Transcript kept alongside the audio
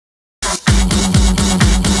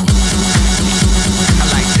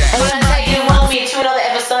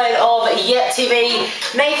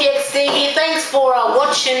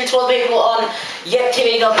watching, to all the people on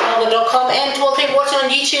YeppTV.blogger.com, and to all the people watching on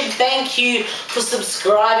YouTube, thank you for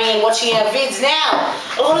subscribing and watching our vids. Now,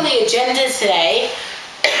 a lot on the agenda today.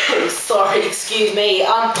 Sorry, excuse me.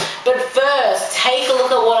 But first, take a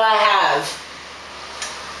look at what I have.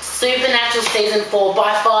 Supernatural Season 4,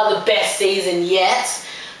 by far the best season yet.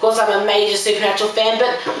 Of course, I'm a major Supernatural fan,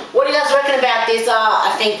 but what do you guys reckon about this?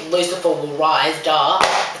 I think Lucifer will rise, duh.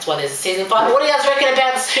 That's why there's a Season 5. What do you guys reckon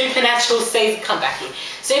about Supernatural Season... Come back here.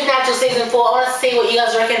 Supernatural Season 4, I want to see what you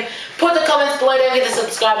guys reckon. Put the comments below, don't forget to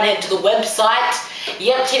subscribe and head to the website,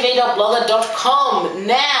 YeppTV.blogger.com.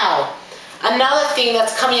 Now, another thing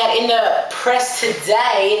that's coming out in the press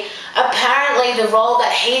today, apparently the role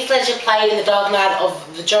that Heath played in The Dark Knight of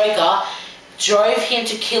the Joker drove him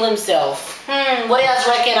to kill himself. What do you guys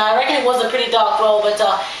reckon? I reckon it was a pretty dark role, but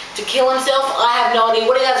to kill himself, I have no idea.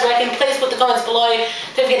 What do you guys reckon? Please put the comments below.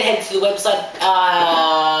 Don't forget to head to the website,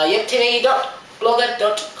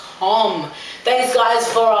 YeppTV.blogger.com. Thanks guys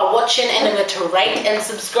for watching, and remember to rate and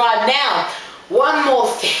subscribe. Now, one more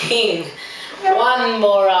thing. One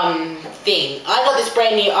more thing. I got this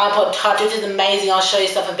brand new Ipod Touch, which is amazing. I'll show you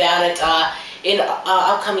stuff about it in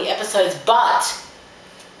upcoming episodes, but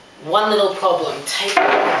one little problem. Take a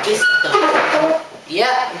look at this stuff.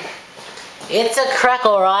 Yep. It's a crack,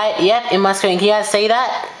 alright. Yep, in my screen. Can you guys see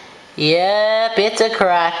that? Yep, it's a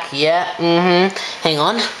crack. Yep, Hang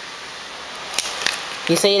on.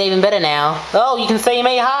 You see it even better now. Oh, you can see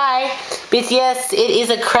me. Hi. But yes, it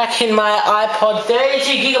is a crack in my iPod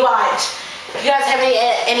 32GB. If you guys have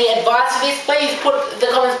any advice for this, please put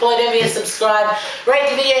the comments below. Don't forget to subscribe, rate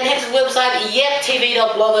the video, and head to the website,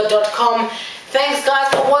 YeppTV.blogger.com. Thanks guys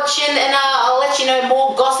for watching, and I'll let you know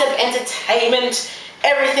more gossip, entertainment,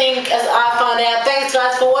 everything as I find out. Thanks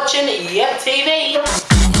guys for watching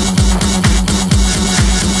YeppTV.